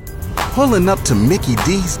Pulling up to Mickey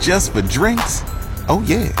D's just for drinks? Oh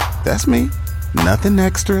yeah, that's me. Nothing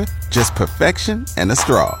extra, just perfection and a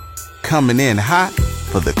straw. Coming in hot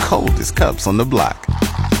for the coldest cups on the block.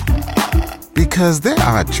 Because there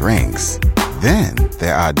are drinks. Then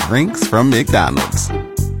there are drinks from McDonald's.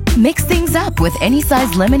 Mix things up with any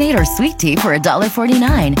size lemonade or sweet tea for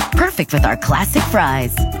 $1.49. Perfect with our classic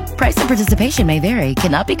fries. Price and participation may vary.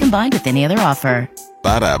 Cannot be combined with any other offer.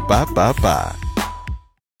 Ba-da-ba-ba-ba.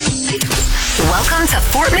 Welcome to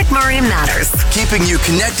Fort McMurray Matters. Keeping you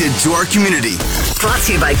connected to our community. Brought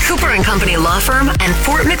to you by Cooper & Company Law Firm and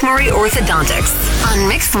Fort McMurray Orthodontics on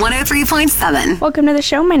Mix 103.7. Welcome to the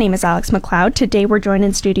show. My name is Alex McLeod. Today we're joined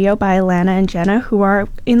in studio by Alana and Jenna, who are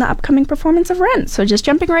in the upcoming performance of Rent. So just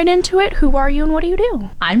jumping right into it, who are you and what do you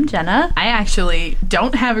do? I'm Jenna. I actually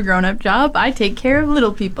don't have a grown-up job. I take care of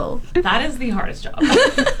little people. That is the hardest job.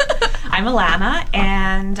 I'm Alana,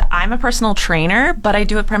 and I'm a personal trainer, but I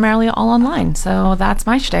do it primarily all online, so that's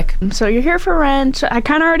my shtick. So you're here for Rent. I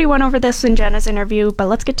kind of already went over this in Jenna's interview, but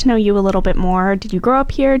let's get to know you a little bit more. Did you grow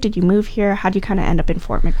up here? Did you move here? How'd you kind of end up in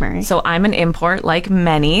Fort McMurray? So I'm an import, like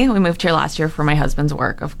many. We moved here last year for my husband's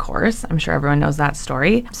work, of course. I'm sure everyone knows that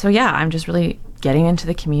story. So yeah, I'm just really getting into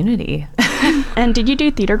the community. And did you do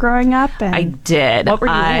theater growing up? I did. What were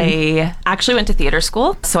you in? I actually went to theater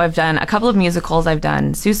school. So I've done a couple of musicals. I've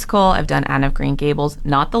done Seussical. I've done Anne of Green Gables.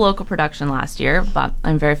 Not the local production last year, but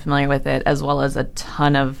I'm very familiar with it, as well as a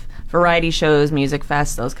ton of variety shows, music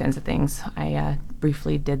fests, those kinds of things. I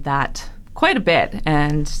briefly did that quite a bit,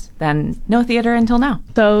 and then no theater until now.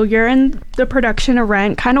 So you're in the production of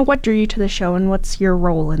Rent. Kind of what drew you to the show, and what's your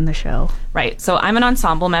role in the show? Right. So I'm an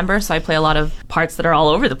ensemble member, so I play a lot of parts that are all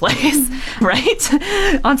over the place, right?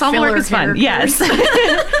 Ensemble work is fun. Yes.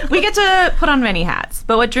 We get to put on many hats.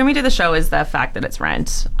 But what drew me to the show is the fact that it's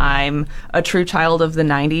Rent. I'm a true child of the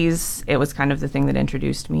 90s. It was kind of the thing that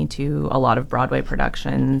introduced me to a lot of Broadway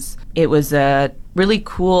productions. It was a really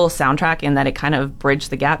cool soundtrack in that it kind of bridged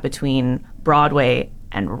the gap between Broadway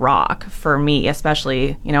and rock for me,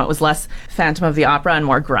 especially. You know, it was less Phantom of the Opera and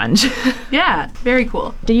more grunge. Yeah, very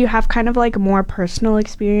cool. Do you have kind of like a more personal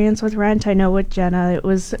experience with Rent? I know with Jenna, it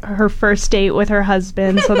was her first date with her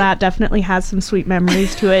husband, so that definitely has some sweet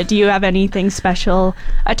memories to it. Do you have anything special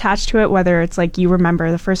attached to it, whether it's like you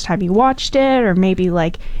remember the first time you watched it, or maybe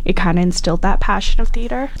like it kind of instilled that passion of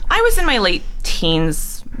theater? I was in my late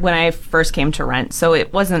teens when I first came to Rent, so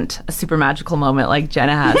it wasn't a super magical moment like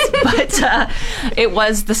Jenna has, but it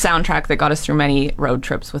was the soundtrack that got us through many road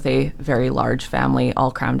trips with a very large family all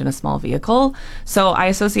crammed in a small vehicle. So I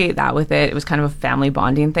associate that with it. It was kind of a family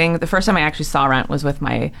bonding thing. The first time I actually saw Rent was with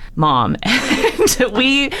my mom, and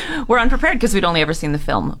we were unprepared because we'd only ever seen the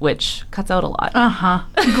film, which cuts out a lot.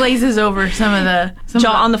 Glazes over some of the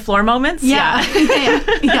Jaw on the floor moments. Yeah. Some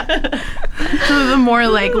of the more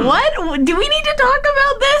like, what do we need to talk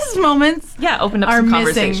about this moments? Yeah, opened up are some missing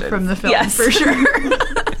conversations from the film, yes. for sure.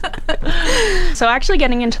 So actually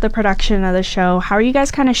getting into the production of the show, how are you guys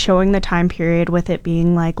kind of showing the time period with it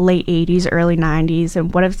being like late 80s, early 90s,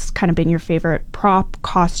 and what has kind of been your favorite prop,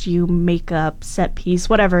 costume, makeup, set piece,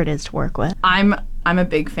 whatever it is to work with? I'm a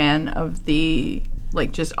big fan of the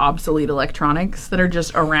like just obsolete electronics that are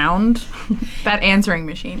just around. That answering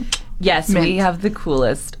machine. Yes, we have the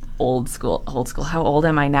coolest old school, how old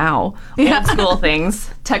am I now? Old school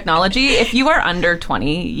things. Technology. If you are under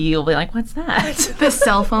 20, you'll be like, what's that? The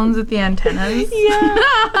cell phones with the antennas.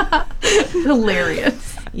 Yeah.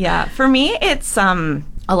 Hilarious. Yeah. For me, it's a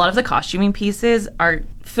lot of the costuming pieces are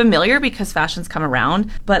familiar because fashions come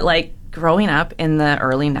around, but like growing up in the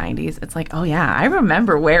early 90s, it's like, oh yeah, I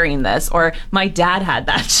remember wearing this, or my dad had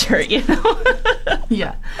that shirt, you know?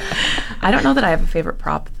 Yeah. I don't know that I have a favorite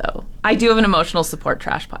prop, though. I do have an emotional support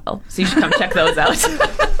trash pile, so you should come check those out.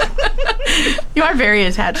 You are very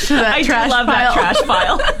attached to that trash pile. I do love that trash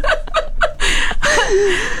pile.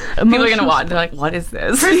 People are going to watch, they're like, what is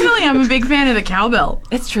this? Personally, I'm a big fan of the cowbell.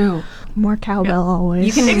 It's true. More cowbell always.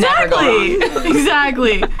 You can never go wrong.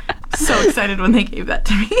 Exactly. So excited when they gave that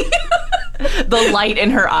to me. The light in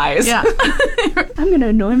her eyes. Yeah. I'm going to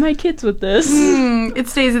annoy my kids with this. It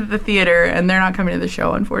stays at the theater, and they're not coming to the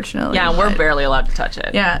show, unfortunately. Yeah, we're barely allowed to touch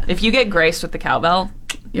it. Yeah. If you get graced with the cowbell,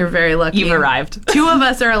 you're very lucky. You've arrived. 2 of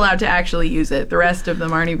us are allowed to actually use it. The rest of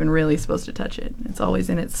them aren't even really supposed to touch it. It's always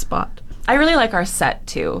in its spot. I really like our set,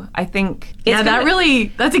 too. I think...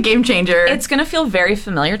 that's a game changer. It's going to feel very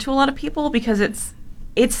familiar to a lot of people because it's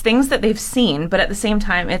things that they've seen, but at the same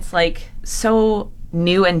time, it's like so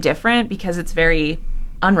new and different because it's very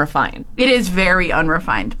unrefined. It is very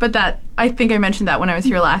unrefined, but I think I mentioned that when I was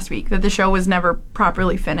here last week, that the show was never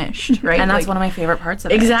properly finished, right? And that's one of my favorite parts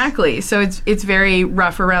of it. Exactly. So it's very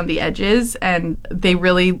rough around the edges, and they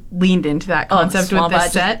really leaned into that concept with the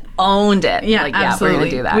set. Owned it. Yeah, like, absolutely. We're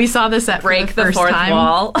gonna do that. We saw the set Break for the first fourth time.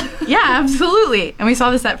 wall. Yeah, absolutely. And we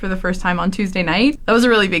saw the set for the first time on Tuesday night. That was a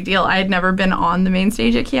really big deal. I had never been on the main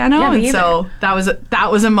stage at Keanu, me and so that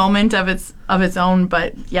was a moment of its own.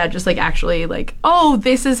 But yeah, just like actually like, oh,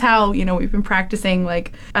 this is how, you know, we've been practicing.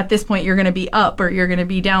 Like at this point, you're going to be up or you're going to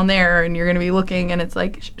be down there, and you're going to be looking, and it's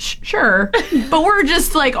like sure, but we're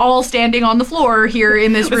just like all standing on the floor here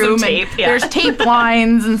in this room, tape, and there's tape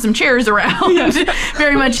lines and some chairs around,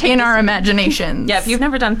 very much in our imaginations. Yeah, if you've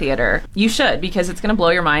never done theater, you should, because it's going to blow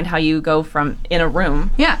your mind how you go from in a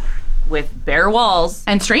room with bare walls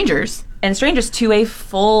and strangers to a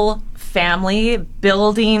full family,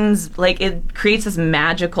 buildings. Like, it creates this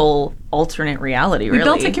magical alternate reality, really. We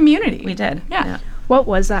built a community. We did. Yeah. What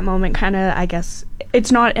was that moment? Kind of, I guess,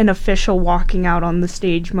 it's not an official walking out on the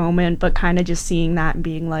stage moment, but kind of just seeing that and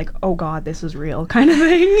being like, oh God, this is real kind of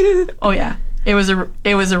thing. Oh yeah. It was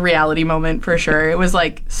a reality moment for sure. It was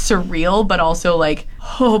like surreal, but also like,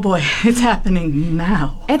 oh boy, it's happening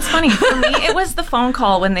now. It's funny. For me, it was the phone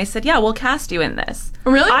call when they said, yeah, we'll cast you in this.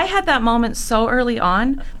 Really? I had that moment so early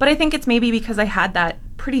on, but I think it's maybe because I had that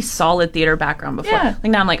pretty solid theater background before. Yeah.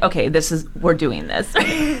 Like now I'm like, okay, we're doing this.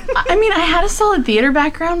 I mean, I had a solid theater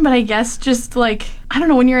background, but I guess just like, I don't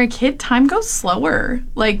know, when you're a kid, time goes slower.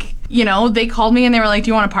 Like, you know, they called me and they were like, do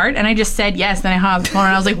you want a part? And I just said yes. Then I hung up the phone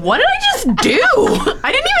and I was like, what did I just do?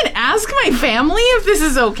 I didn't even ask my family if this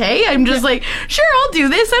is okay. I'm just like, sure, I'll do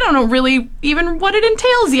this. I don't know really even what it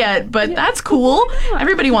entails yet, but that's cool.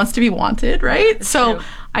 Everybody wants to be wanted, right? So true.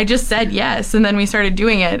 I just said yes, and then we started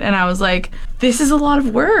doing it, and I was like, this is a lot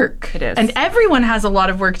of work. It is. And everyone has a lot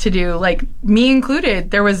of work to do, like me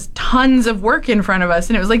included. There was tons of work in front of us,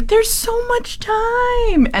 and it was like, there's so much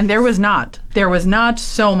time. And there was not. There was not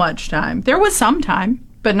so much time. There was some time,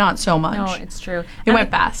 but not so much. No, it's true. It went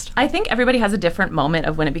fast. I think everybody has a different moment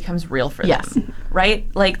of when it becomes real for Yes. them, right?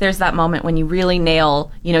 Like there's that moment when you really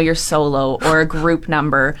nail, you know, your solo or a group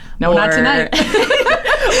number. No, not tonight.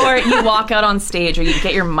 Or you walk out on stage, or you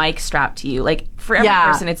get your mic strapped to you. Like for every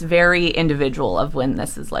person, it's very individual of when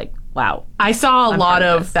this is like, wow. I saw a lot part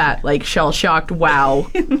of of this. that, like, shell-shocked wow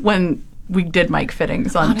when we did mic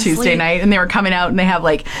fittings on Tuesday night, and they were coming out and they have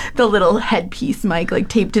like the little headpiece mic like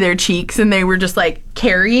taped to their cheeks, and they were just like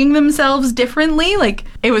carrying themselves differently. Like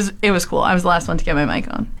it was cool. I was the last one to get my mic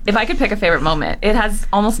on. If I could pick a favorite moment, it has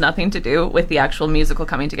almost nothing to do with the actual musical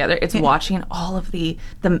coming together. It's watching all of the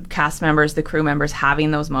cast members, the crew members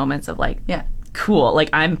having those moments of like, cool, like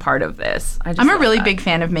I'm part of this. I'm a really big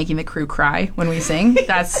fan of making the crew cry when we sing.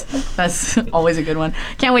 That's always a good one.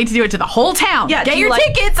 Can't wait to do it to the whole town. Yeah, get your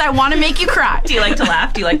tickets. I want to make you cry. Do you like to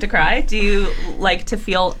laugh? Do you like to cry? Do you like to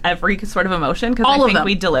feel every sort of emotion? Because I think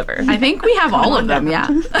we deliver. I think we have all of them, yeah.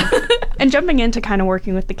 And jumping into kind of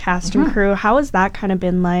working with the cast and crew, how has that kind of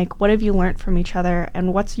been like? What have you learned from each other?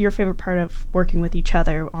 And what's your favorite part of working with each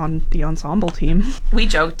other on the ensemble team? We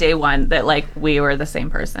joked day one that like we were the same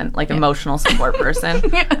person, like emotional support person.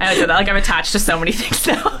 I said that like I'm attached to so many things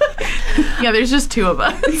now. Yeah, there's just two of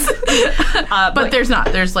us. But there's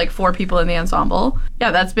not. There's like 4 people in the ensemble.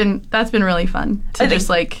 Yeah, that's been really fun to just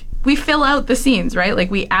like, we fill out the scenes, right?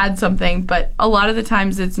 Like we add something, but a lot of the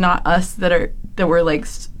times it's not us that we're like,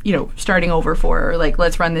 you know, starting over for, or like,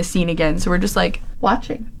 let's run this scene again. So we're just like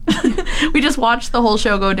watching. We just watch the whole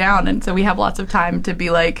show go down, and so we have lots of time to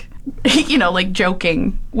be like, you know, like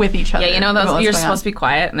joking with each other. Yeah, you know those, you're supposed to be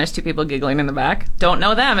quiet and there's 2 people giggling in the back. Don't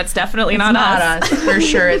know them. It's definitely not us. For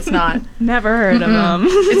sure it's not. Never heard of them.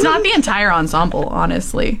 It's not the entire ensemble,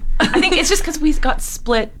 honestly. I think it's just because we got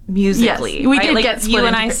split musically. Yes, we right? did like, get split. You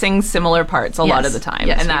and I sing similar parts a lot of the time.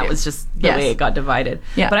 Yes, and that was just the way it got divided.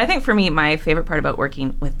 Yeah. But I think for me, my favorite part about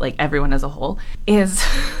working with like everyone as a whole is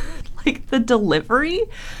like the delivery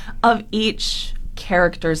of each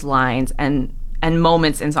character's lines and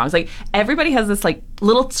moments in songs. Like everybody has this like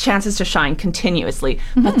little chances to shine continuously,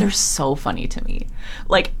 but they're so funny to me.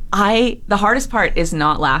 Like the hardest part is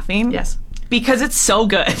not laughing. Yes. Because it's so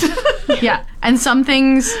good. Yeah. And some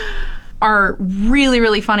things are really,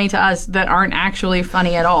 really funny to us that aren't actually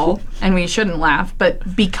funny at all, and we shouldn't laugh,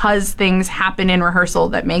 but because things happen in rehearsal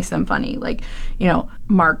that makes them funny. Like, you know,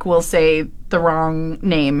 Mark will say the wrong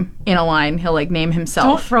name in a line. He'll like name himself.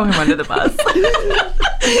 Don't throw him under the bus.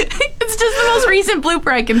 It's just the most recent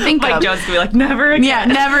blooper I can think of. Mike Jones could be like, never again. Yeah,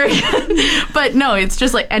 never again. But no, it's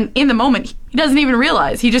just like, and in the moment, he doesn't even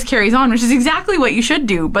realize. He just carries on, which is exactly what you should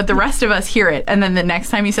do. But the rest of us hear it, and then the next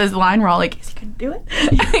time he says the line, we're all like, "Is he gonna do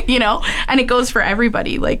it?" You know. And it goes for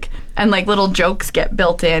everybody. Like, and like little jokes get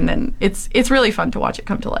built in, and it's really fun to watch it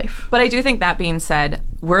come to life. But I do think, that being said,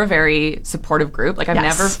 we're a very supportive group. Like, I've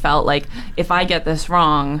never felt like if I get this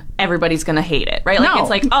wrong, everybody's gonna hate it, right? Like, it's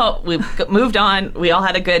like, oh, we've moved on. We all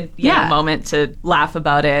had a good moment to laugh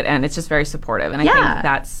about it, and it's just very supportive. And I think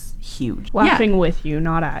that's huge. Laughing with you,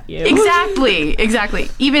 not at you. Exactly.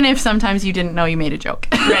 Even if sometimes you didn't know you made a joke.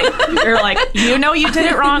 Right. You're like, you know you did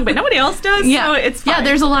it wrong, but nobody else does, so it's fine. Yeah,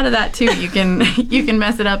 there's a lot of that too. You can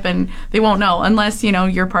mess it up and they won't know unless, you know,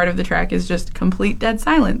 your part of the track is just complete dead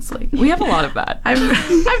silence. Like, we have a lot of that.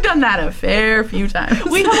 I've done that a fair few times.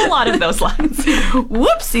 We have a lot of those lines.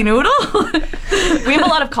 Whoopsie noodle. We have a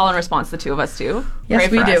lot of call and response, the two of us too. Yes,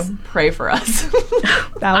 we do. Pray for us.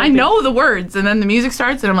 I know the words, and then the music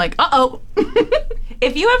starts, and I'm like, uh-oh.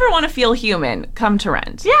 If you ever want to feel human, come to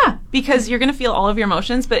Rent. Yeah. Because you're going to feel all of your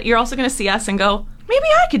emotions, but you're also going to see us and go, maybe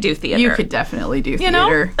I could do theater. You could definitely do theater. You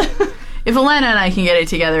know? If Alana and I can get it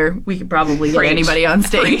together, we could probably get anybody on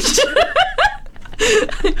stage.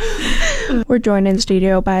 We're joined in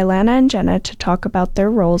studio by Alana and Jenna to talk about their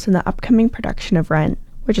roles in the upcoming production of Rent.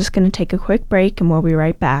 We're just going to take a quick break and we'll be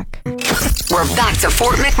right back. We're back to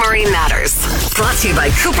Fort McMurray Matters. Brought to you by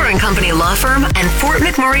Cooper and Company Law Firm and Fort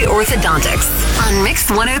McMurray Orthodontics on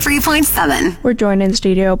Mix 103.7. We're joined in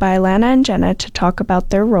studio by Alana and Jenna to talk about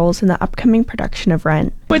their roles in the upcoming production of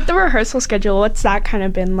Rent. With the rehearsal schedule, what's that kind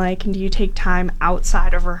of been like? And do you take time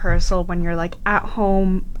outside of rehearsal when you're like at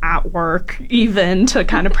home, at work, even to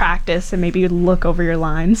kind of practice and maybe look over your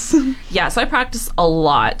lines? Yeah, so I practice a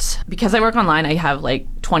lot. Because I work online, I have like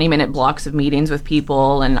 20-minute blocks of meetings with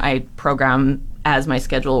people, and I program as my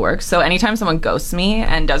schedule works. So anytime someone ghosts me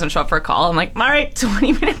and doesn't show up for a call, I'm like, all right,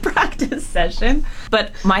 20-minute practice session.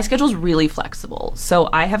 But my schedule's really flexible. So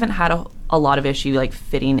I haven't had a lot of issue like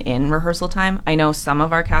fitting in rehearsal time. I know some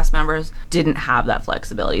of our cast members didn't have that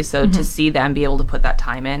flexibility. So to see them be able to put that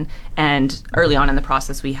time in, and early on in the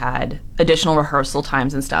process, we had additional rehearsal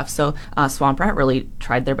times and stuff. So Swamp Rat really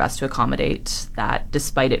tried their best to accommodate that,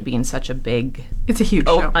 despite it being such a big... It's a huge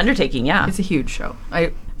show. Undertaking, yeah. It's a huge show.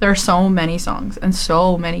 There are so many songs and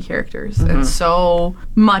so many characters, and so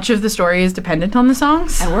much of the story is dependent on the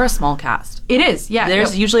songs. And we're a small cast. It is, yeah.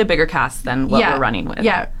 There's usually a bigger cast than what we're running with.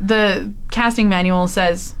 Yeah, the casting manual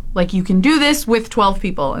says, like, you can do this with 12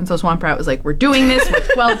 people. And so Swamp Rat was like, we're doing this with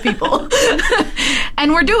 12 people.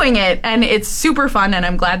 And we're doing it, and it's super fun, and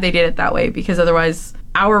I'm glad they did it that way, because otherwise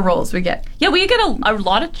our roles we get. Yeah, we get a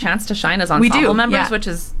lot of chance to shine as ensemble members, which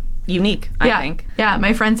is unique, I think. Yeah,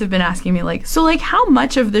 my friends have been asking me, like, so, like, how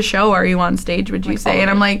much of the show are you on stage, would you say? And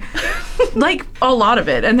I'm like, like, a lot of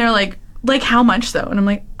it. And they're like, how much, though? And I'm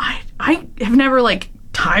like, I have never, like,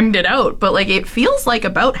 timed it out, but, like, it feels like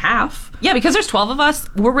about half. Yeah, because there's 12 of us,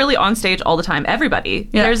 we're really on stage all the time. Everybody.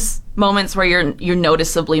 Yeah. There's moments where you're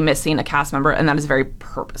noticeably missing a cast member, and that is very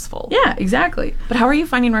purposeful. Yeah, exactly. But how are you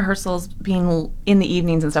finding rehearsals being in the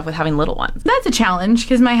evenings and stuff with having little ones? That's a challenge,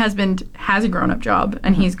 because my husband has a grown-up job,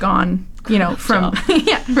 and he's gone, you know, from...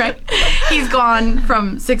 yeah, right. He's gone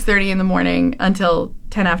from 6:30 in the morning until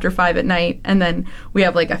 10 after 5 at night, and then we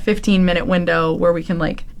have like a 15-minute window where we can,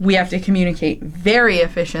 like, we have to communicate very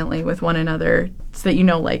efficiently with one another so that, you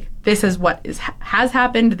know, like, this is what has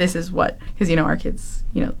happened, this is what, because, you know, our kids,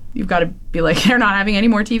 you know, you've got to be like, they're not having any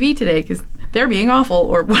more TV today because they're being awful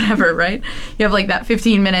or whatever, right? You have like that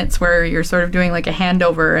 15 minutes where you're sort of doing like a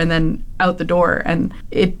handover and then out the door, and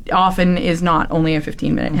it often is not only a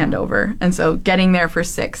 15-minute handover. And so getting there for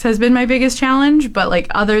 6 has been my biggest challenge, but like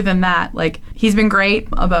other than that, like, he's been great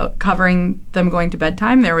about covering them going to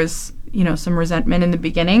bedtime. There was, you know, some resentment in the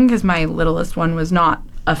beginning because my littlest one was not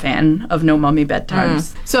a fan of no mummy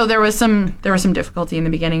bedtimes. So there was some difficulty in the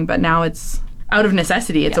beginning, but now it's out of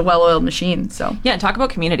necessity. It's a well-oiled machine. So yeah, talk about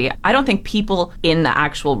community. I don't think people in the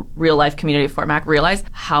actual real-life community of Fort Mac realize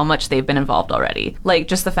how much they've been involved already. Like,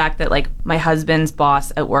 just the fact that, like, my husband's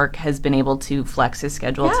boss at work has been able to flex his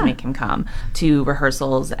schedule to make him come to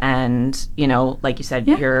rehearsals, and, you know, like you said,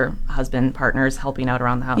 your husband partners helping out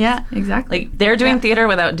around the house. Yeah, exactly. Like, they're doing theater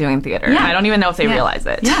without doing theater. Yeah. I don't even know if they realize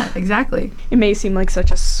it. Yeah, exactly. It may seem like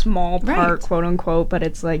such a small part, quote unquote, but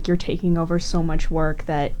it's like you're taking over so much work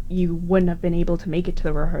that you wouldn't have been able to make it to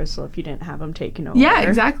the rehearsal if you didn't have them taken over. Yeah,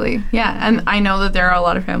 exactly. Yeah, and I know that there are a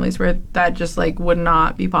lot of families where that just, like, would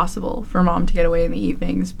not be possible for mom to get away in the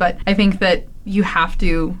evenings. But I think that you have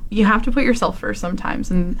to put yourself first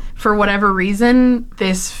sometimes. And for whatever reason,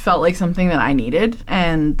 this felt like something that I needed,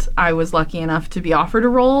 and I was lucky enough to be offered a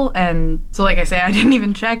role. And so, like I say, I didn't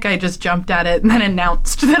even check. I just jumped at it and then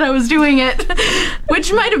announced that I was doing it,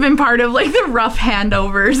 which might have been part of like the rough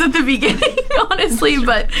handovers at the beginning, honestly.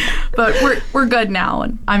 But we're good now,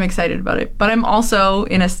 and I'm excited about it. But I'm also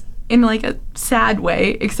in like a sad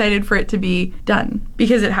way excited for it to be done,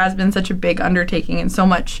 because it has been such a big undertaking and so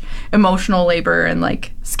much emotional labor and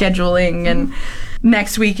like scheduling. And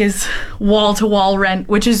next week is wall-to-wall rent,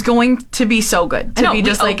 which is going to be so good to be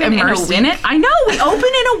just like immersed in it. I know, we open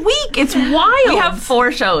in a week. It's wild. We have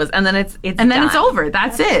 4 shows and then it's and then it's over.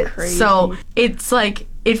 That's it. Crazy. So it's like,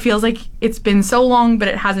 it feels like it's been so long, but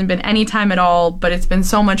it hasn't been any time at all. But it's been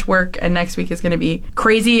so much work, and next week is going to be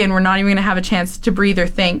crazy, and we're not even going to have a chance to breathe or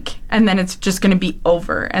think, and then it's just going to be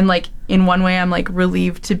over. And like, in one way, I'm like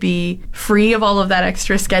relieved to be free of all of that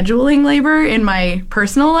extra scheduling labor in my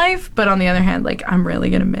personal life. But on the other hand, like, I'm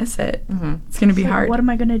really going to miss it. Mm-hmm. It's going to be hard. What am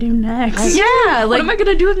I going to do next? Yeah. What am I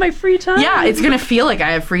going to do with my free time? Yeah, it's going to feel like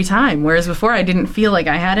I have free time, whereas before I didn't feel like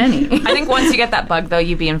I had any. I think once you get that bug, though,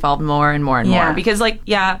 you be involved more and more and more. Because, like,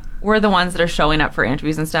 yeah, we're the ones that are showing up for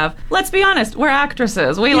interviews and stuff. Let's be honest, we're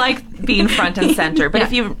actresses. We like being front and center. But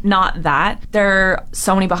if you're not that, there are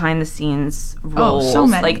so many behind-the-scenes roles. Oh, so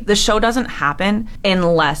many. Like, the show doesn't happen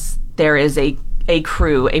unless there is a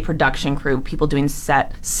crew, a production crew, people doing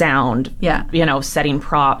set, sound, setting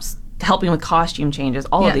props, helping with costume changes,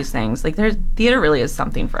 all of these things. Like, theater really is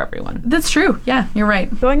something for everyone. That's true. Yeah, you're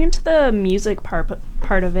right. Going into the music part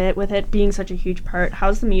of it, with it being such a huge part,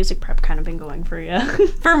 how's the music prep kind of been going for you?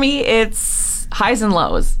 For me, it's highs and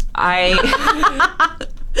lows. I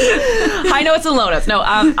know it's a low notes. No,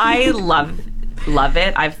 I love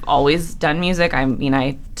it. I've always done music. I mean,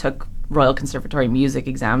 I took Royal Conservatory music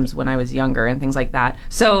exams when I was younger and things like that.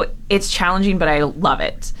 So it's challenging, but I love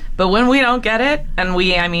it. But when we don't get it, and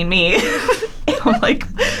I mean me, I'm like,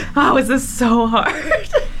 oh, is this so hard?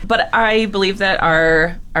 But I believe that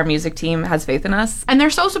our music team has faith in us. And they're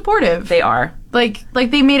so supportive. They are. Like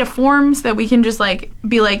they made a forms that we can just like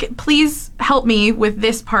be like, please help me with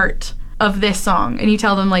this part of this song, and you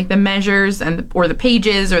tell them like the measures or the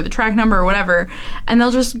pages or the track number or whatever, and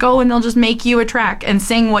they'll just go and they'll just make you a track and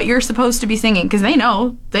sing what you're supposed to be singing, because they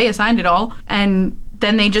know, they assigned it all, and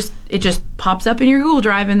then it just pops up in your Google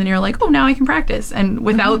Drive, and then you're like, oh, now I can practice. And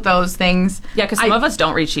without those things... Yeah, because some of us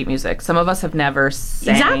don't read sheet music. Some of us have never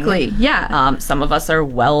sang. Exactly, yeah. Some of us are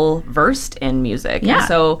well-versed in music. Yeah. And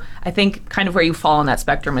so I think kind of where you fall on that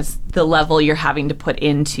spectrum is the level you're having to put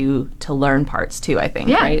into to learn parts, too, I think,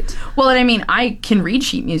 right? Well, and I mean, I can read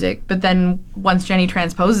sheet music, but then once Jenny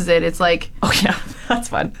transposes it, it's like... Oh, yeah, that's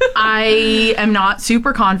fun. I am not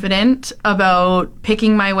super confident about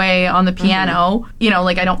picking my way on the piano. You know,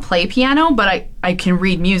 like, I don't play piano, but I can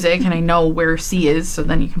read music and I know where C is, so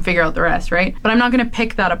then you can figure out the rest, right? But I'm not going to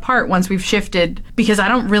pick that apart once we've shifted, because I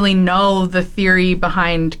don't really know the theory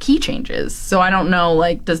behind key changes. So I don't know,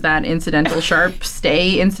 like, does that incidental sharp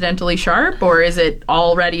stay incidentally sharp, or is it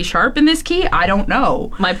already sharp in this key? I don't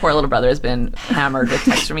know. My poor little brother has been hammered with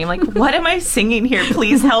text from me. I'm like, what am I singing here?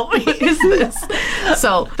 Please help me. What is this?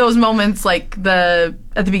 So those moments, like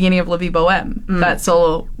at the beginning of Livy Boheme, that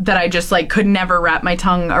solo that I just like could never wrap my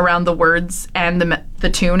tongue around the words and the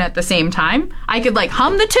tune at the same time. I could like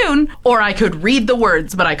hum the tune, or I could read the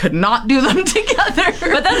words, but I could not do them together.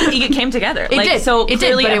 But then it came together. It did. So it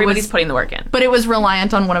clearly did, everybody's putting the work in. But it was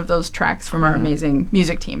reliant on one of those tracks from our amazing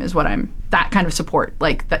music team is what that kind of support,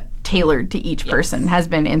 like that tailored to each person, has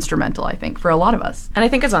been instrumental, I think, for a lot of us. And I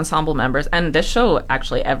think as ensemble members, and this show,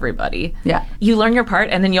 actually everybody, you learn your part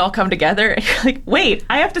and then you all come together and you're like, wait,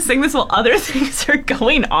 I have to sing this while other things are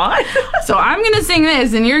going on? So I'm going to sing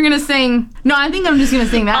this and you're going to sing... No, I think I'm just going to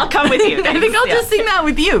sing that. I'll come with you. I think I'll just sing that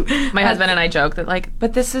with you. My husband and I joke that like,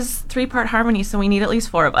 but this is 3-part harmony, so we need at least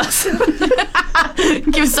 4 of us.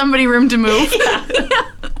 Give somebody room to move.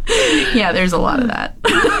 Yeah, there's a lot of that.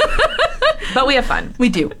 But we have fun. We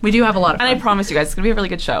do have a lot of fun. And I promise you guys, it's going to be a really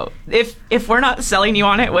good show. If we're not selling you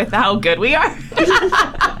on it with how good we are,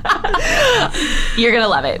 you're going to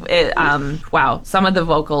love it. Wow, some of the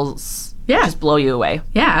vocals just blow you away.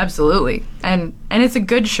 Yeah, absolutely. And it's a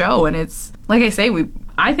good show, and it's, like I say,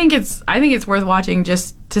 I think it's worth watching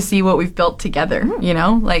just to see what we've built together, you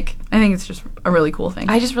know? Like, I think it's just a really cool thing.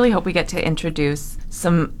 I just really hope we get to introduce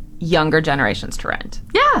some younger generations to Rent.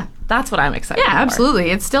 Yeah. That's what I'm excited for. Yeah,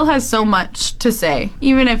 absolutely. It still has so much to say,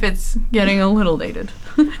 even if it's getting a little dated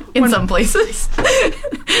in some places.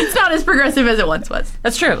 It's not as progressive as it once was.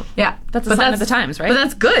 That's true. Yeah. That's a sign of the times, right? But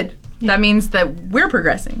that's good. that means that we're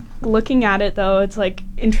progressing. Looking at it, though, it's like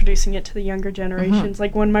introducing it to the younger generations.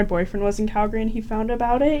 Like, when my boyfriend was in Calgary and he found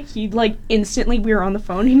about it, he, like, instantly, we were on the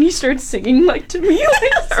phone and he started singing, like, to me,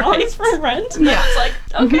 like, songs from Rent. And I was like,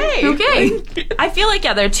 okay. I feel like,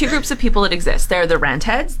 there are two groups of people that exist. There are the Rent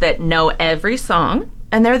heads that know every song,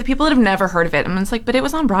 and there are the people that have never heard of it. And it's like, but it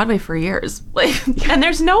was on Broadway for years. Like, and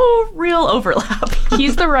there's no real overlap.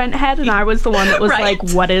 He's the Rent head, and I was the one that was like,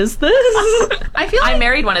 what is this? I feel like I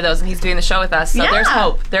married one of those, and he's doing the show with us. So there's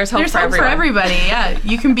hope. There's hope for everyone. For everybody, yeah.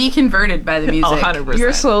 You can be converted by the music. 100%.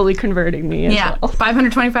 You're slowly converting me as well.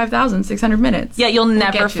 525,600 minutes. Yeah, you'll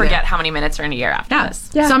never forget how many minutes are in a year after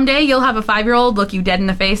this. Yeah. Someday you'll have a 5-year-old look you dead in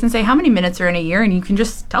the face and say, how many minutes are in a year? And you can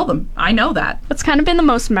just tell them, I know that. What's kind of been the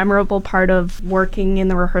most memorable part of working in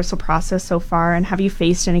the rehearsal process so far, and have you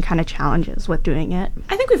faced any kind of challenges with doing it?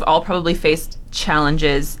 I think we've all probably faced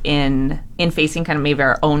challenges in facing kind of maybe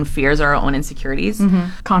our own fears or our own insecurities.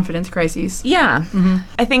 Confidence crises. Yeah.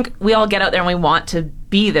 I think we all get out there and we want to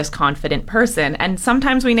be this confident person, and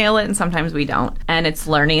sometimes we nail it and sometimes we don't, and it's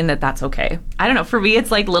learning that that's okay. I don't know, for me it's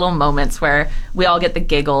like little moments where we all get the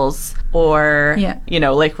giggles, or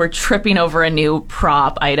like we're tripping over a new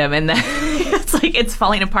prop item and then it's like it's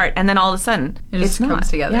falling apart, and then all of a sudden it just comes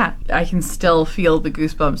together. Yeah, I can still feel the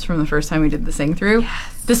goosebumps from the first time we did the sing through.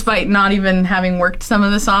 Despite not even having worked some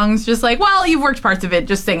of the songs, just like, well, you've worked parts of it,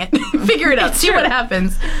 just sing it. Figure it out, see what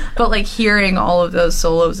happens. But like hearing all of those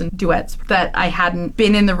solos and duets that I hadn't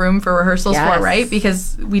been in the room for rehearsals for, right?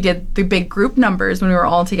 Because we did the big group numbers when we were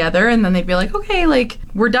all together, and then they'd be like, okay, like,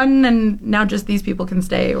 we're done, and now just these people can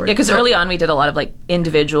stay. Or, because early on we did a lot of like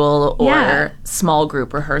individual or small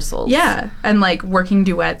group rehearsals. Yeah, and like working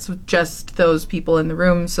duets with just those people in the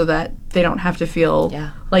room so that they don't have to feel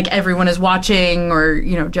like everyone is watching or,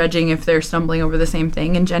 judging if they're stumbling over the same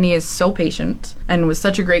thing. And Jenny is so patient and was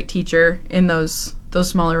such a great teacher in those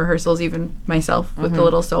smaller rehearsals, even myself with the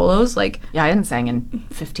little solos. Like, I hadn't sang in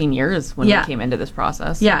 15 years when we came into this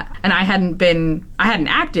process. Yeah, and I hadn't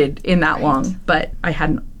acted in that long, but I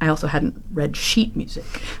also hadn't read sheet music.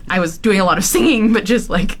 I was doing a lot of singing, but just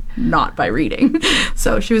like not by reading.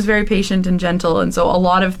 So she was very patient and gentle, and so a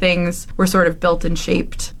lot of things were sort of built and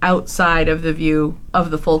shaped outside of the view of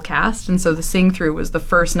the full cast. And so the sing through was the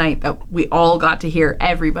first night that we all got to hear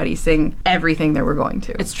everybody sing everything that we're going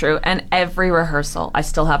to. It's true. And every rehearsal, I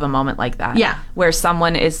still have a moment like that. Yeah. Where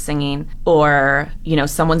someone is singing or,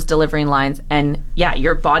 someone's delivering lines and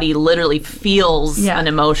your body literally feels an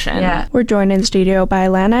emotion. Yeah. We're joined in studio by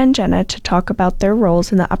Alana and Jenna to talk about their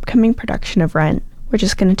roles in the upcoming production of Rent. We're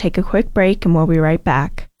just going to take a quick break and we'll be right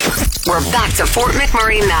back. We're back to Fort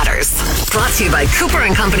McMurray Matters. Brought to you by Cooper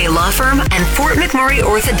and Company Law Firm and Fort McMurray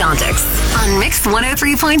Orthodontics on Mix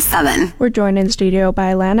 103.7. We're joined in studio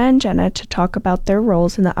by Alana and Jenna to talk about their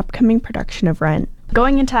roles in the upcoming production of Rent.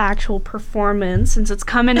 Going into actual performance, since it's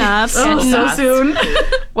coming up so soon.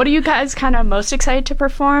 What are you guys kind of most excited to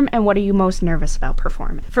perform, and what are you most nervous about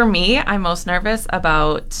performing? For me, I'm most nervous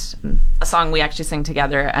about a song we actually sing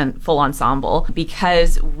together and full ensemble,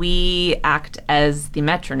 because we act as the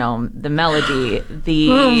metronome, the melody,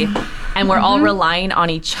 and we're all relying on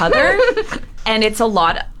each other. And it's a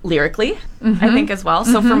lot lyrically, I think, as well.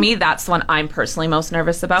 So for me, that's the one I'm personally most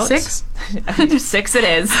nervous about. 6? 6 it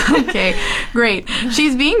is. Okay, great.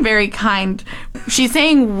 She's being very kind. She's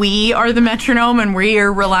saying we are the metronome and we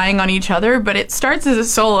are relying on each other, but it starts as a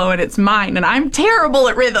solo and it's mine, and I'm terrible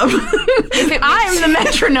at rhythm. I'm the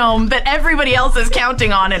metronome that everybody else is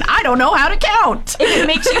counting on, and I don't know how to count. If it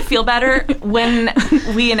makes you feel better when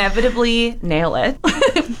we inevitably nail it.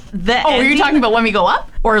 Were you talking about when we go up?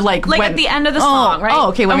 Or like when? At the end of the song, right? Oh,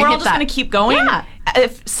 okay, when and we we're hit all just that. going to keep going. Yeah.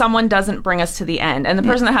 If someone doesn't bring us to the end, and the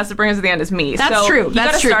person that has to bring us to the end is me. That's so true. You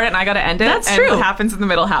got to start it and I got to end it. That's and true. What happens in the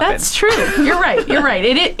middle happens. That's true. You're right.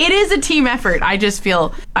 It is a team effort. I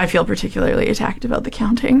feel particularly attacked about the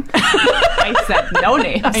counting. I said no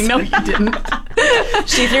names. I know you didn't.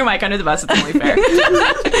 She threw Mike under the bus. It's only fair.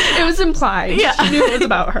 It was implied. Yeah. She knew it was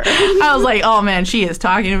about her. I was like, oh man, she is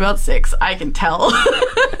talking about 6. I can tell.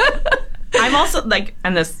 I'm also like,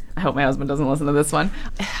 and this, I hope my husband doesn't listen to this one.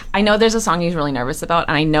 I know there's a song he's really nervous about,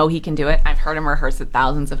 and I know he can do it. I've heard him rehearse it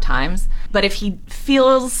thousands of times. But if he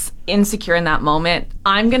feels insecure in that moment,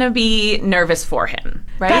 I'm going to be nervous for him,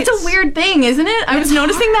 right? That's a weird thing, isn't it? I was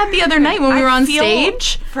noticing that the other night when we were on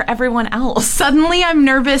stage. For everyone else. Suddenly I'm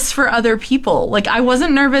nervous for other people. Like, I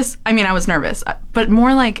wasn't nervous. I mean, I was nervous, but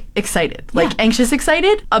more like excited. Like, anxious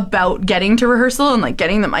excited about getting to rehearsal and like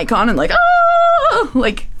getting the mic on and like, oh! oh,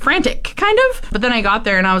 like frantic kind of. But then I got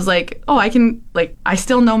there and I was like, oh, I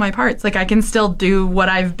still know my parts. Like I can still do what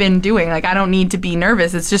I've been doing. Like I don't need to be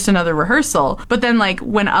nervous. It's just another rehearsal. But then like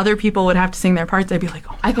when other people would have to sing their parts, I'd be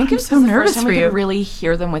like, oh my God, I'm so nervous for you. We could really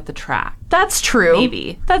hear them with the track. That's true.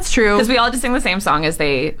 Maybe. That's true. Because we all just sing the same song as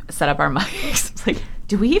they set up our mics. It's like,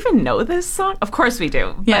 do we even know this song? Of course we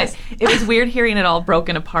do. Yes. But it was weird hearing it all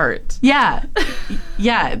broken apart. Yeah.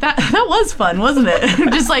 Yeah, that was fun, wasn't it?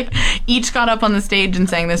 Just like each got up on the stage and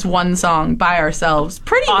sang this one song by ourselves.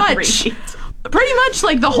 Pretty much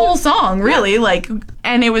like the whole song, really. Like,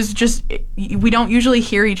 and it was just, we don't usually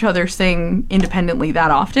hear each other sing independently that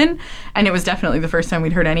often, and it was definitely the first time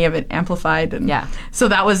we'd heard any of it amplified. And yeah. So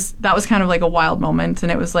that was kind of like a wild moment,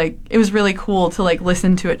 and it was really cool to like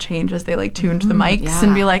listen to it change as they like tuned the mics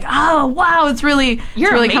and be like, oh wow, it's really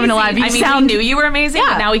coming alive. We knew you were amazing,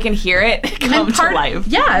 but now we can hear it come to life.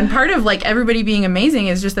 Yeah, and part of like everybody being amazing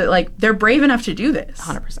is just that like they're brave enough to do this.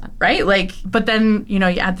 100%. Right? Like, but then, you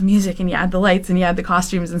add the music and you add the lights and you add the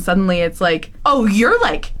costumes, and suddenly it's like, oh, you're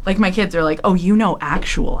like my kids are like, oh,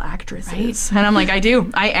 actual actresses. Right? And I'm like, I do.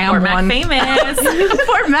 I am Fort one. Mac famous.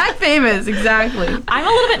 Fort Mac famous, exactly. I'm a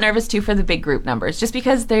little bit nervous too for the big group numbers, just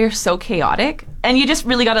because they're so chaotic. And you just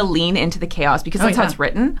really got to lean into the chaos because that's how it's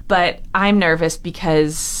written. But I'm nervous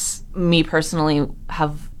because me personally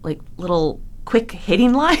have like little quick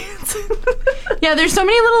hitting lines. Yeah, there's so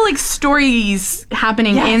many little like stories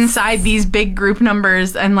happening inside these big group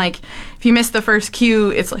numbers, and like if you miss the first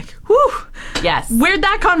cue, it's like, whew. Yes. Where'd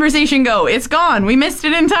that conversation go? It's gone. We missed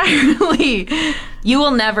it entirely. You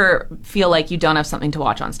will never feel like you don't have something to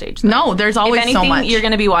watch on stage, though. No, there's always if anything, so much. You're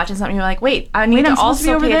going to be watching something, you're like, wait, I need to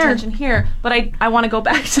also pay attention here, but I want to go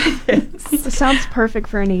back to this. It sounds perfect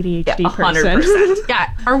for an ADHD person. 100%.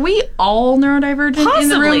 Yeah. Are we all neurodivergent in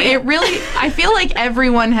the room? It really, I feel like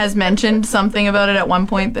everyone has mentioned something about it at one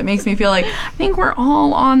point that makes me feel like I think we're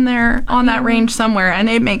all on that range somewhere, and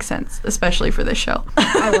it makes sense, especially for this show.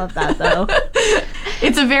 I love that though.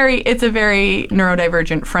 It's a very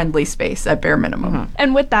neurodivergent friendly space at bare minimum. Mm-hmm.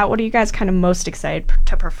 And with that, what are you guys kind of most excited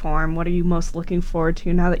to perform? What are you most looking forward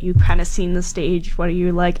to now that you've kind of seen the stage? What are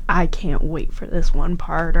you like, I can't wait for this one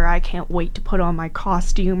part, or I can't wait to put on my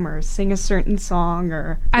costume or sing a certain song,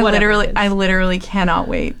 or I literally cannot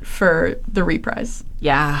wait for the reprise.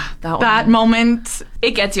 Yeah, that moment.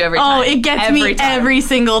 It gets you every time. Oh, it gets me every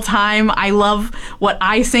single time. I love what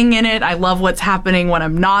I sing in it. I love what's happening when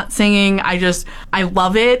I'm not singing. I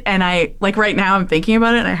love it. And I, like right now I'm thinking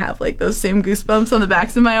about it and I have like those same goosebumps on the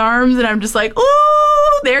backs of my arms, and I'm just like,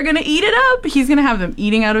 ooh, they're going to eat it up. He's going to have them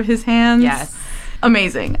eating out of his hands. Yes.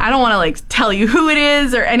 Amazing. I don't want to like tell you who it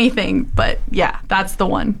is or anything, but yeah, that's the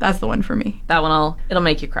one. That's the one for me. That one it'll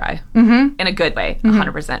make you cry. Mm-hmm. In a good way,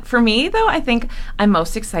 100%. For me though, I think I'm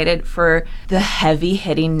most excited for the heavy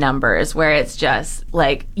hitting numbers where it's just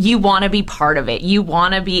like you want to be part of it. You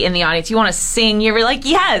want to be in the audience. You want to sing. You're like,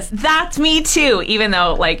 yes, that's me too. Even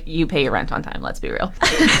though like you pay your rent on time, let's be real.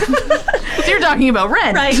 So you're talking about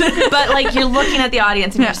rent. Right. But like you're looking at the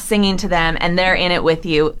audience and you're singing to them and they're in it with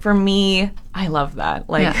you. For me, I love that.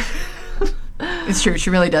 Like, it's true. She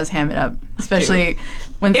really does ham it up, especially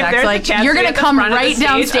when Zach's like, "You're gonna come right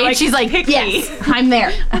downstage." Like, she's like, "Yes, I'm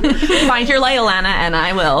there." Find your light, Alana, and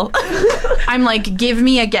I will. I'm like, "Give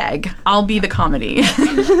me a gag. I'll be the comedy."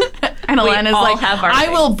 And Alana's like,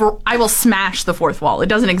 "I will smash the fourth wall. It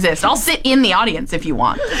doesn't exist. I'll sit in the audience if you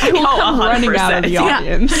want." I will come running out of the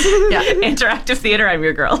audience. Yeah. Interactive theater. I'm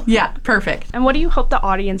your girl. Yeah, perfect. And what do you hope the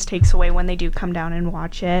audience takes away when they do come down and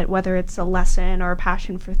watch it? Whether it's a lesson or a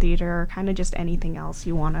passion for theater, or kind of just anything else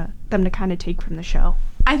you want them to kind of take from the show.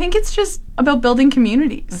 I think it's just about building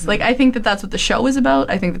communities. Mm-hmm. Like, I think that that's what the show is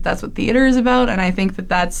about. I think that that's what theater is about. And I think that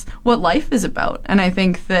that's what life is about. And I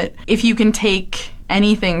think that if you can take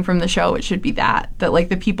anything from the show, it should be that like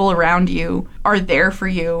the people around you are there for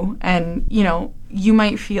you. And, you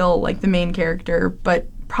might feel like the main character, but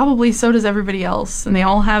probably so does everybody else. And they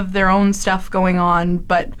all have their own stuff going on,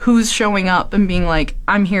 but who's showing up and being like,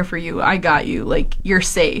 I'm here for you. I got you. Like, you're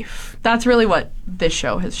safe. That's really what this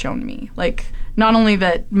show has shown me. Like, not only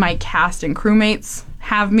that my cast and crewmates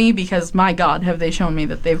have me, because my God, have they shown me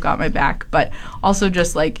that they've got my back, but also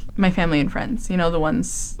just like my family and friends, the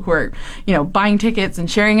ones who are, buying tickets and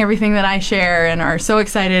sharing everything that I share and are so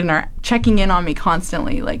excited and are checking in on me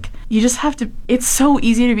constantly. Like, you just have to, it's so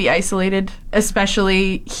easy to be isolated,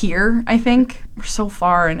 especially here, I think. We're so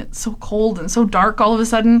far and it's so cold and so dark all of a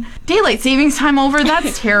sudden. Daylight savings time over,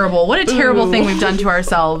 that's terrible. What a terrible thing we've done to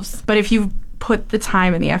ourselves. But if you've put the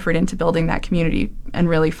time and the effort into building that community and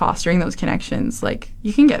really fostering those connections, like,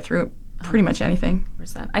 you can get through pretty much anything.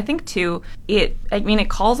 100%. I think, too, it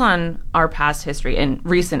calls on our past history and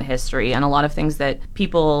recent history and a lot of things that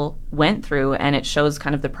people went through, and it shows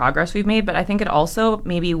kind of the progress we've made. But I think it also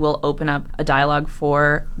maybe will open up a dialogue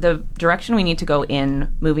for the direction we need to go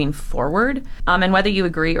in moving forward. And whether you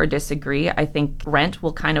agree or disagree, I think Rent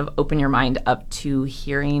will kind of open your mind up to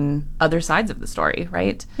hearing other sides of the story,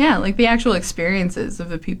 right? Yeah, like the actual experiences of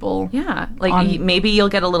the people. Yeah, like maybe you'll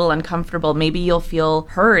get a little uncomfortable. Maybe you'll feel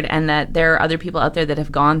heard, and that there are other people out there that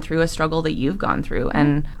have gone through a struggle that you've gone through.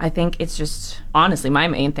 And I think it's just, honestly, my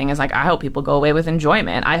main thing is like, I hope people go away with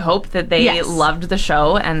enjoyment. I hope that they loved the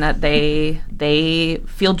show and that they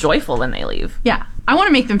feel joyful when they leave. Yeah. I want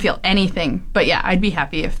to make them feel anything, but yeah, I'd be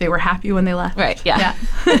happy if they were happy when they left. Right, yeah.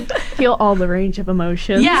 Feel all the range of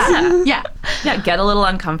emotions. Yeah. Get a little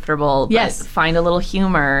uncomfortable, but yes. Find a little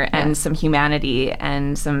humor and some humanity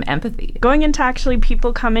and some empathy. Going into actually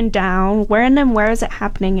people coming down, where is it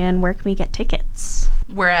happening and where can we get tickets?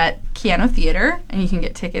 We're at Keanu Theatre, and you can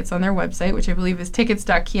get tickets on their website, which I believe is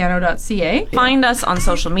tickets.keanu.ca. Find us on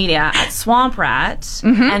social media at Swamp Rat,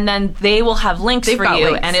 and then they will have links for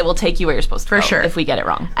you, and it will take you where you're supposed to go. For sure. If we get it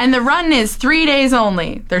wrong. And the run is 3 days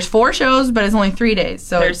only. There's 4 shows, but it's only 3 days.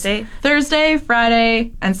 So Thursday,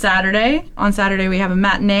 Friday, and Saturday. On Saturday, we have a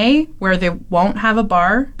matinee where they won't have a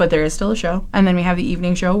bar, but there is still a show. And then we have the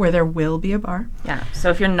evening show where there will be a bar. Yeah. So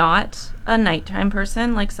if you're not a nighttime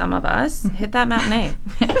person like some of us, hit that matinee.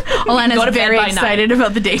 Alana's very excited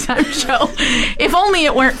about the daytime show. If only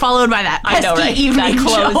it weren't followed by that pesky evening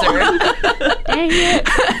closer. Dang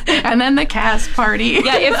it. And then the cast party.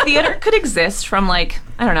 Yeah, if theater could exist from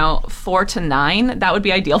 4 to 9, that would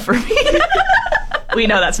be ideal for me. We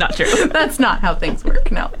know that's not true. That's not how things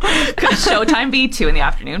work, no. Could showtime be 2 in the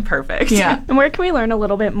afternoon? Perfect. Yeah. And where can we learn a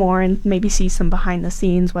little bit more and maybe see some behind the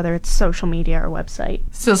scenes, whether it's social media or website?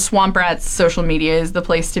 So Swamp Rat's social media is the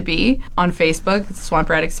place to be. On Facebook, it's Swamp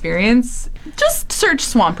Rat Experience. Just search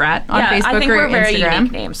Swamp Rat on Facebook or Instagram. I think we're very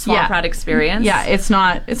unique names. Swamp Rat Experience. Yeah, it's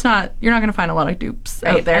not, you're not going to find a lot of dupes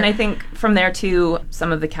out there. And I think from there, too,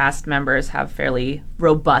 some of the cast members have fairly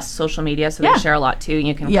robust social media, so they share a lot, too. And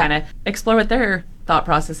you can kind of explore what their thought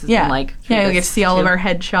process has been like. Yeah, you'll get to see all of our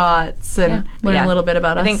headshots and learn a little bit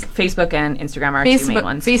about us. I think Facebook and Instagram are our 2 main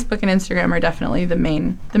ones. Facebook and Instagram are definitely the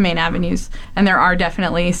main avenues. And there are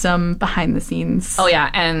definitely some behind the scenes. Oh,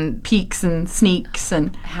 yeah, and peeks and sneaks.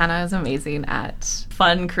 And Hannah is amazing at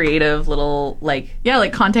fun, creative little,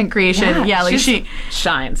 content creation. Yeah, she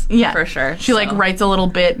shines. Yeah, for sure. She, writes a little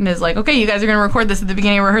bit and is like, okay, you guys are going to record this at the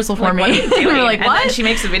beginning of rehearsal for me. What are you doing? And we're like, what? And then she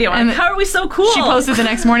makes a video. And how are we so cool? She posted the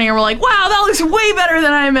next morning and we're like, wow, that looks way better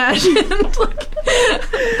than I imagined.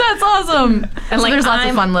 That's awesome. And so there's lots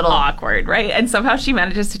of fun little awkward, right? And somehow she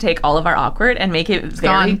manages to take all of our awkward and make it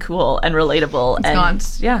very cool and relatable. It's gone.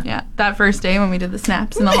 Yeah. That first day when we did the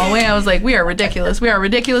snaps in the hallway, I was like, we are ridiculous. We are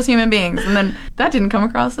ridiculous human beings. And then that didn't come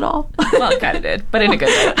across at all. Well, it kind of did, but in a good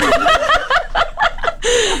way.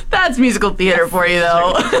 That's musical theater for you,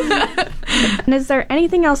 though. And is there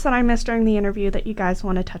anything else that I missed during the interview that you guys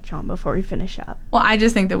want to touch on before we finish up? Well, I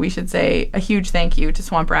just think that we should say a huge thank you to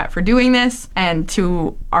Swamp Rat for doing this and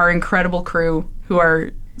to our incredible crew who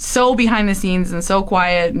are so behind the scenes and so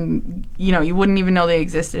quiet, and you wouldn't even know they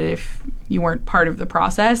existed if you weren't part of the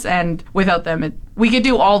process. And without them, we could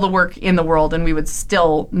do all the work in the world and we would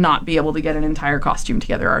still not be able to get an entire costume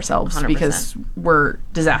together ourselves 100%. Because we're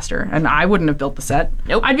disaster. And I wouldn't have built the set.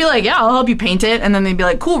 Nope. I'd be like, yeah, I'll help you paint it. And then they'd be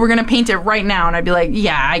like, cool, we're going to paint it right now. And I'd be like,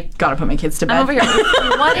 yeah, I got to put my kids to bed. I'm over here.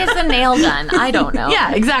 What is a nail gun? I don't know.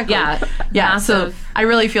 Yeah, exactly. Yeah. So I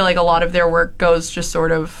really feel like a lot of their work goes just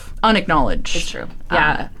sort of unacknowledged. It's true.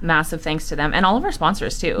 Yeah, massive thanks to them and all of our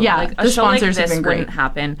sponsors too. Yeah, a show like sponsors this have been great. Wouldn't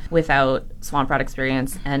happen without Swamp Rat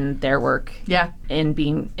Experience and their work. Yeah, in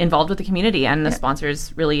being involved with the community and the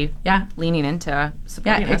sponsors really leaning into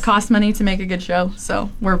supporting us. It costs money to make a good show, so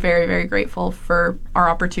we're very, very grateful for our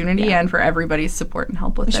opportunity and for everybody's support and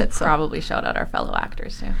help with we it. Should probably shout out our fellow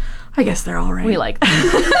actors too. I guess they're all right. We like them.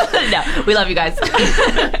 No, we love you guys.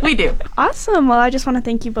 We do. Awesome. Well, I just want to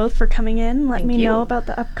thank you both for coming in. Let me know about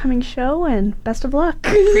the upcoming show, and best of luck.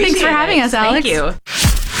 Thanks for having us, Alex. Thank you.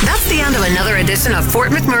 That's the end of another edition of Fort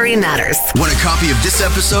McMurray Matters. Want a copy of this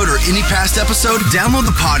episode or any past episode? Download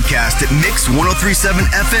the podcast at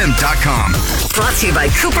mix1037fm.com. Brought to you by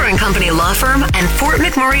Cooper & Company Law Firm and Fort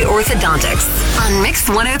McMurray Orthodontics on Mix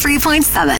 103.7.